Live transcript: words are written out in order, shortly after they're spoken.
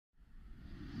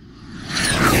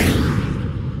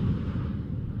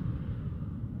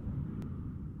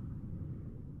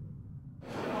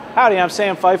Howdy, I'm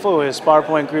Sam Pfeifle with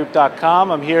SPARPointGroup.com.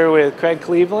 I'm here with Craig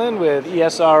Cleveland with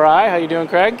ESRI. How you doing,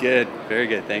 Craig? Good, very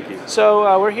good, thank you.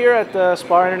 So we're here at the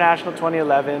SPAR International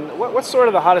 2011. What's sort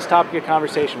of the hottest topic of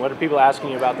conversation? What are people asking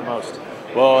you about the most?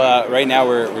 Well, right now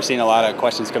we're seeing a lot of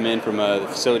questions come in from a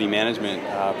facility management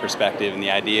perspective, and the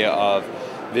idea of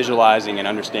visualizing and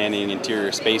understanding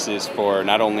interior spaces for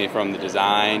not only from the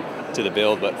design to the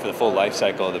build, but for the full life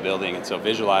cycle of the building. And so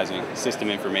visualizing system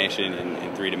information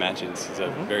in 3 dimensions is a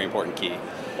very important key.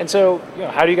 And so,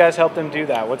 how do you guys help them do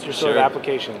that? What's your sort of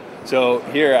application? So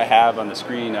here I have on the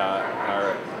screen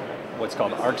our what's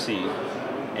called ArcScene.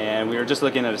 And we were just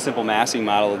looking at a simple massing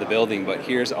model of the building, but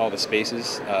here's all the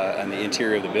spaces on the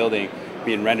interior of the building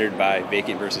being rendered by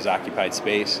vacant versus occupied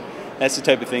space. That's the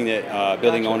type of thing that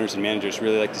building owners and managers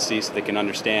really like to see, so they can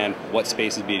understand what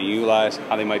space is being utilized,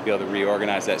 how they might be able to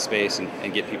reorganize that space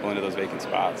and get people into those vacant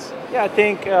spots. Yeah, I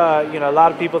think a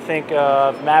lot of people think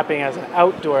of mapping as an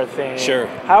outdoor thing. Sure.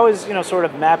 How is sort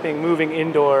of mapping moving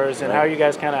indoors, and how are you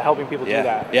guys kind of helping people do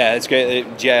that? Yeah, it's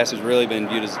great. GIS has really been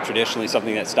viewed as traditionally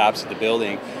something that stops at the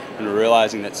building, and we're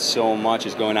realizing that so much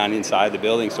is going on inside the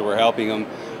building, so we're helping them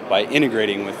by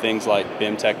integrating with things like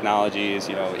BIM technologies,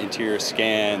 interior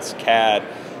scans, CAD,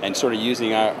 and sort of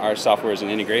using our software as an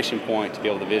integration point to be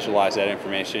able to visualize that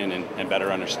information and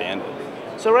better understand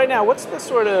it. So right now, what's the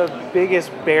sort of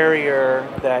biggest barrier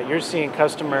that you're seeing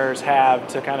customers have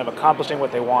to kind of accomplishing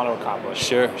what they want to accomplish?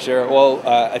 Sure. Well,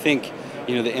 I think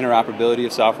the interoperability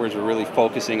of softwares, we're really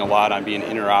focusing a lot on being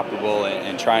interoperable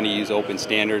and trying to use open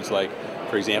standards, like,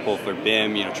 for example, for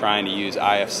BIM, trying to use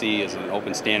IFC as an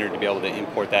open standard to be able to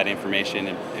import that information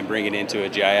and bring it into a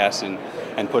GIS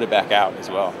and put it back out as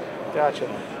well. Gotcha.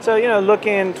 So,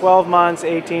 looking 12 months,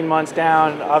 18 months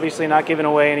down, obviously not giving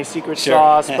away any secret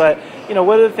sauce, but,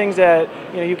 what are the things that,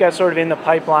 you've got sort of in the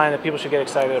pipeline that people should get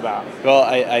excited about? Well,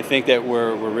 I think that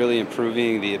we're really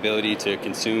improving the ability to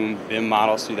consume BIM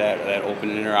models through that open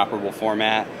and interoperable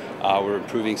format. We're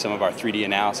improving some of our 3D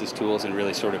analysis tools and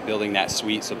really sort of building that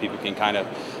suite so people can kind of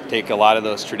take a lot of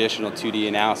those traditional 2D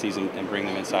analyses and bring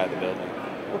them inside the building.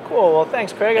 Well, cool. Well,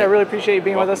 thanks, Craig. I really appreciate you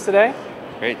being with us today.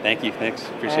 Great. Thank you. Thanks.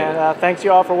 Appreciate it. And thanks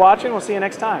you all for watching. We'll see you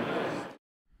next time.